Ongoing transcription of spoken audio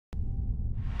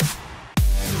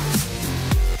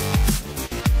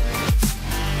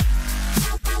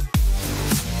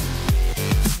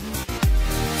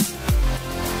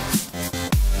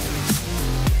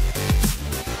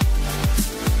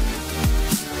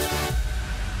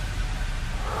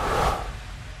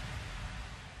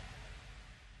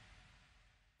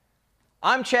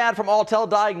I'm Chad from Autel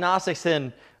Diagnostics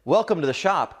and welcome to the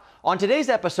shop. On today's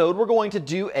episode, we're going to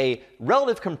do a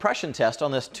relative compression test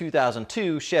on this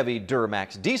 2002 Chevy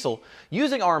Duramax diesel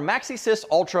using our MaxiSys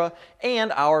Ultra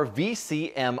and our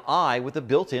VCMI with a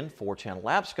built-in 4-channel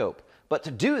lab scope. But to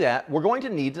do that, we're going to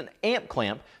need an amp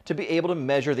clamp to be able to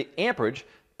measure the amperage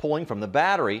pulling from the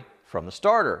battery from the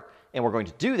starter. And we're going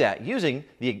to do that using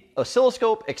the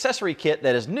oscilloscope accessory kit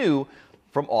that is new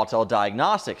from Autel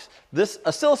Diagnostics. This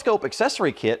oscilloscope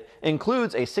accessory kit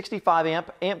includes a 65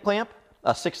 amp clamp,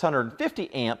 a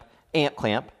 650 amp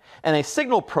clamp, and a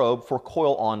signal probe for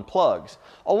coil-on plugs,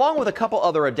 along with a couple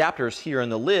other adapters here in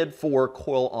the lid for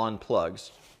coil-on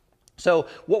plugs. So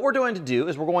what we're going to do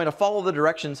is we're going to follow the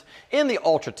directions in the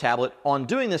Ultra tablet on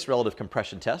doing this relative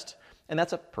compression test, and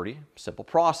that's a pretty simple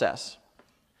process.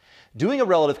 Doing a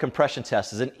relative compression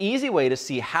test is an easy way to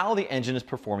see how the engine is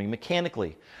performing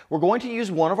mechanically. We're going to use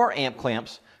one of our amp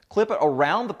clamps, clip it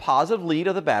around the positive lead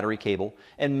of the battery cable,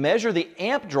 and measure the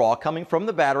amp draw coming from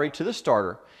the battery to the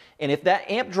starter. And if that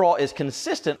amp draw is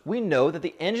consistent, we know that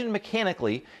the engine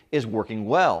mechanically is working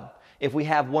well. If we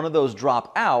have one of those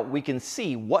drop out, we can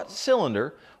see what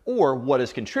cylinder or what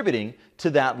is contributing to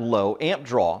that low amp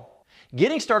draw.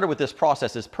 Getting started with this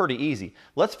process is pretty easy.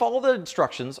 Let's follow the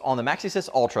instructions on the MaxiSys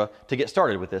Ultra to get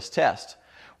started with this test.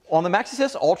 On the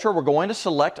MaxiSys Ultra, we're going to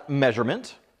select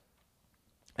Measurement,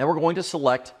 and we're going to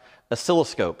select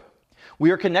Oscilloscope.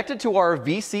 We are connected to our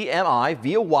VCMI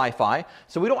via Wi-Fi,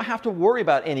 so we don't have to worry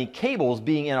about any cables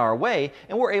being in our way,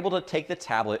 and we're able to take the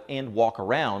tablet and walk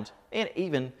around, and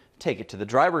even take it to the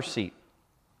driver's seat.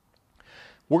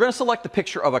 We're going to select the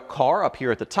picture of a car up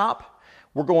here at the top.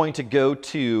 We're going to go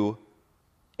to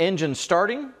Engine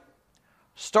Starting,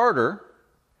 Starter,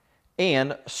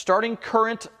 and Starting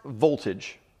Current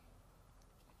Voltage.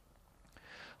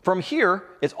 From here,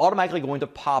 it's automatically going to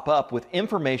pop up with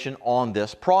information on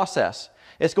this process.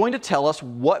 It's going to tell us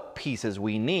what pieces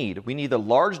we need. We need the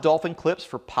large dolphin clips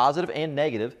for positive and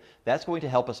negative. That's going to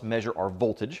help us measure our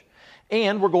voltage.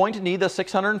 And we're going to need the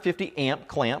 650 amp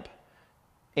clamp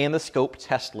and the scope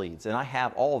test leads. And I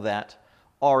have all of that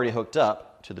already hooked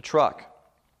up to the truck.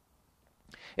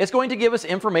 It's going to give us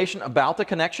information about the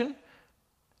connection,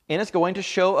 and it's going to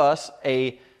show us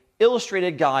an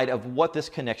illustrated guide of what this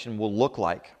connection will look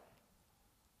like.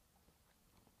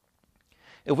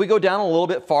 If we go down a little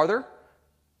bit farther,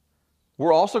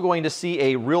 we're also going to see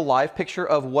a real live picture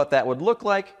of what that would look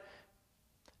like,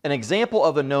 an example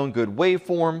of a known good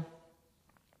waveform,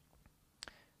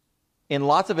 and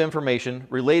lots of information,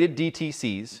 related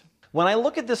DTCs. When I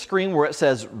look at the screen where it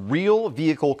says Real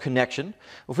Vehicle Connection,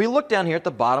 if we look down here at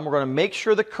the bottom, we're going to make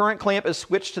sure the current clamp is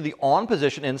switched to the on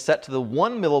position and set to the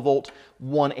 1 millivolt,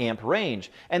 1 amp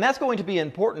range. And that's going to be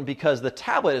important because the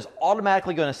tablet is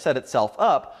automatically going to set itself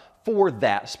up for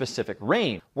that specific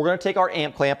range. We're going to take our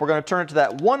amp clamp, we're going to turn it to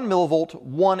that 1 millivolt,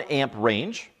 1 amp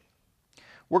range.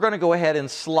 We're going to go ahead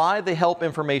and slide the help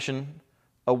information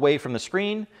away from the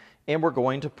screen, and we're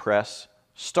going to press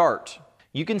Start.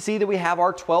 You can see that we have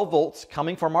our 12 volts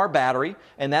coming from our battery,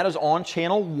 and that is on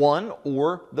channel 1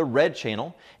 or the red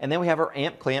channel. And then we have our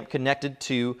amp clamp connected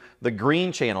to the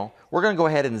green channel. We're going to go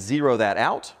ahead and zero that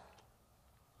out.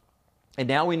 And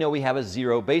now we know we have a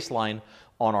 0 baseline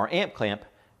on our amp clamp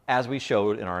as we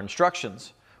showed in our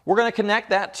instructions. We're going to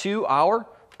connect that to our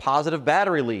positive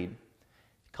battery lead.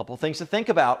 A couple of things to think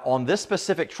about. On this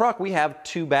specific truck, we have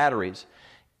 2 batteries.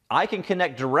 I can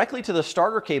connect directly to the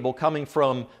starter cable coming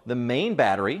from the main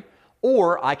battery,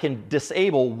 or I can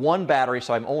disable one battery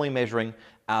so I'm only measuring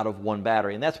out of one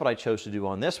battery, and that's what I chose to do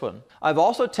on this one. I've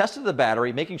also tested the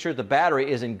battery, making sure the battery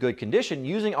is in good condition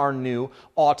using our new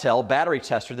Autel battery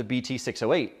tester, the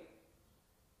BT608.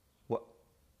 What?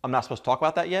 I'm not supposed to talk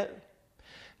about that yet?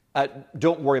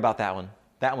 Don't worry about that one.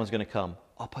 That one's going to come.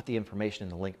 I'll put the information in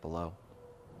the link below.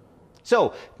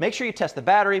 So make sure you test the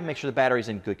battery, make sure the battery is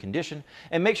in good condition,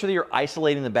 and make sure that you're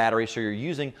isolating the battery so you're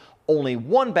using only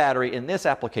one battery in this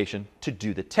application to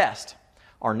do the test.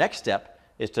 Our next step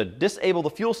is to disable the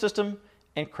fuel system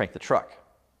and crank the truck.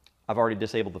 I've already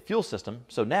disabled the fuel system,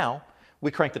 so now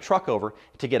we crank the truck over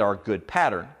to get our good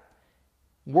pattern.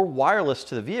 We're wireless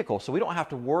to the vehicle, so we don't have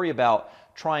to worry about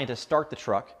trying to start the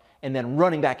truck and then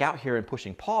running back out here and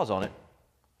pushing pause on it.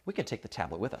 We can take the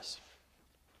tablet with us.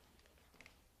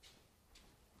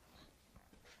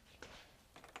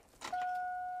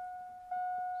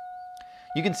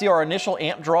 You can see our initial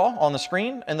amp draw on the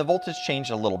screen, and the voltage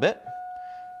changed a little bit.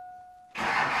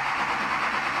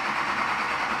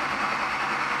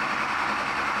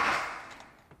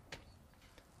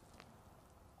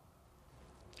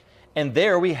 And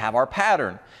there we have our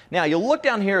pattern. Now you'll look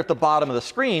down here at the bottom of the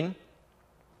screen,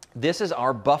 this is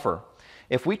our buffer.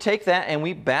 If we take that and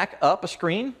we back up a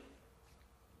screen,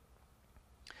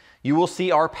 you will see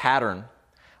our pattern.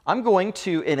 I'm going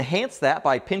to enhance that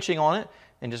by pinching on it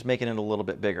and just making it a little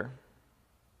bit bigger.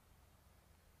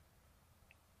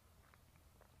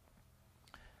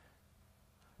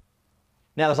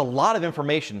 Now, there's a lot of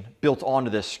information built onto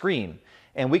this screen,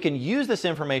 and we can use this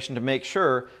information to make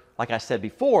sure, like I said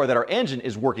before, that our engine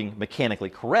is working mechanically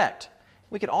correct.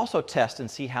 We can also test and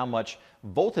see how much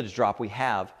voltage drop we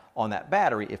have on that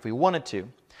battery if we wanted to.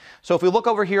 So if we look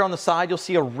over here on the side, you'll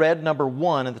see a red number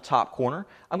 1 in the top corner.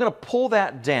 I'm going to pull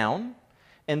that down,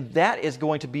 and that is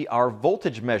going to be our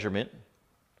voltage measurement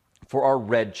for our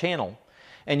red channel.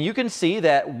 And you can see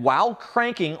that while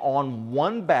cranking on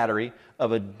one battery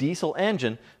of a diesel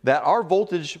engine, that our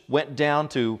voltage went down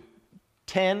to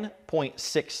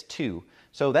 10.62.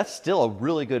 So that's still a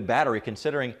really good battery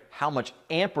considering how much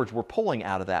amperage we're pulling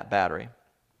out of that battery.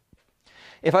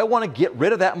 If I want to get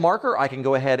rid of that marker, I can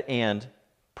go ahead and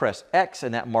press X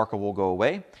and that marker will go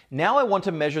away. Now I want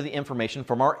to measure the information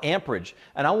from our amperage,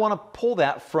 and I want to pull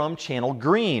that from channel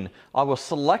green. I will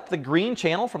select the green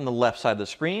channel from the left side of the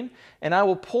screen, and I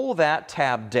will pull that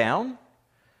tab down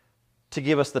to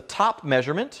give us the top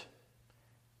measurement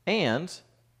and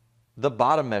the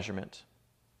bottom measurement.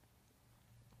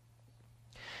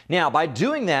 Now, by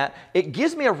doing that, it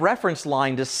gives me a reference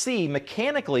line to see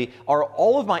mechanically are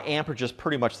all of my amperages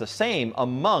pretty much the same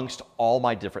amongst all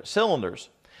my different cylinders.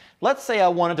 Let's say I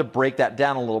wanted to break that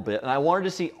down a little bit and I wanted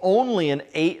to see only an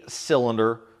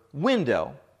 8-cylinder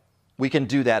window. We can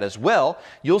do that as well.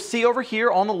 You'll see over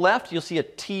here on the left, you'll see a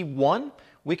T1.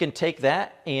 We can take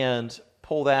that and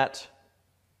pull that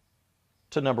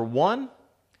to number 1,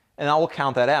 and I will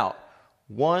count that out.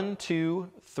 1, 2,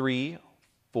 3,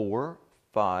 4,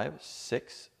 5,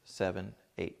 6, 7,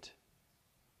 8.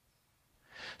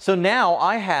 So now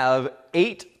I have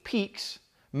 8 peaks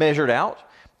measured out,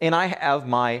 and I have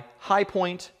my high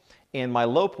point and my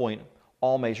low point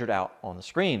all measured out on the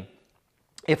screen.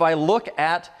 If I look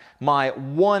at my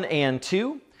 1 and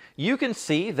 2, you can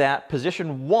see that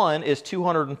position 1 is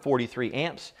 243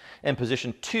 amps and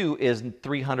position 2 is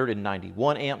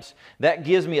 391 amps. That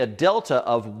gives me a delta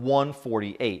of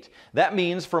 148. That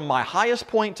means from my highest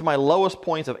point to my lowest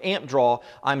points of amp draw,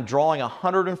 I'm drawing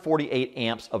 148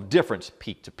 amps of difference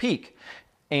peak to peak.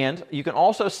 And you can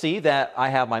also see that I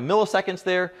have my milliseconds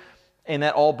there, and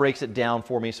that all breaks it down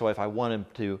for me, so if I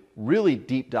wanted to really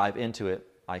deep dive into it,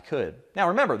 I could. Now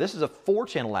remember, this is a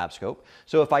 4-channel lab scope,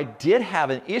 so if I did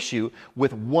have an issue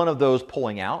with one of those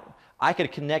pulling out, I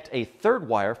could connect a third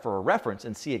wire for a reference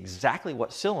and see exactly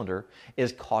what cylinder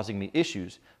is causing me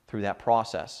issues through that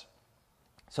process.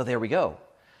 So there we go.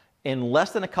 In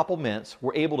less than a couple minutes,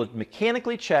 we're able to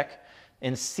mechanically check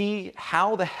and see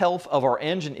how the health of our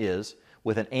engine is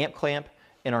with an amp clamp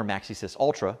in our MaxiSys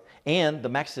Ultra, and the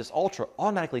MaxiSys Ultra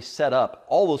automatically set up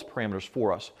all those parameters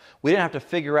for us. We didn't have to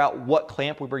figure out what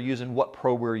clamp we were using, what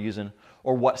probe we were using,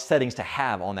 or what settings to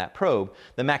have on that probe.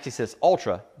 The MaxiSys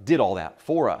Ultra did all that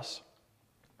for us.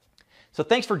 So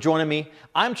thanks for joining me.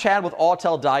 I'm Chad with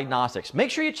Autel Diagnostics.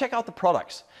 Make sure you check out the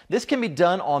products. This can be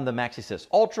done on the MaxiSys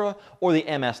Ultra or the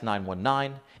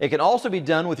MS919. It can also be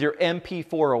done with your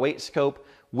MP408 scope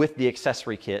with the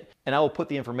accessory kit, and I will put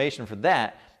the information for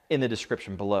that in the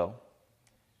description below.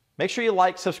 Make sure you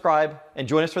like, subscribe, and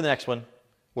join us for the next one.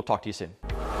 We'll talk to you soon.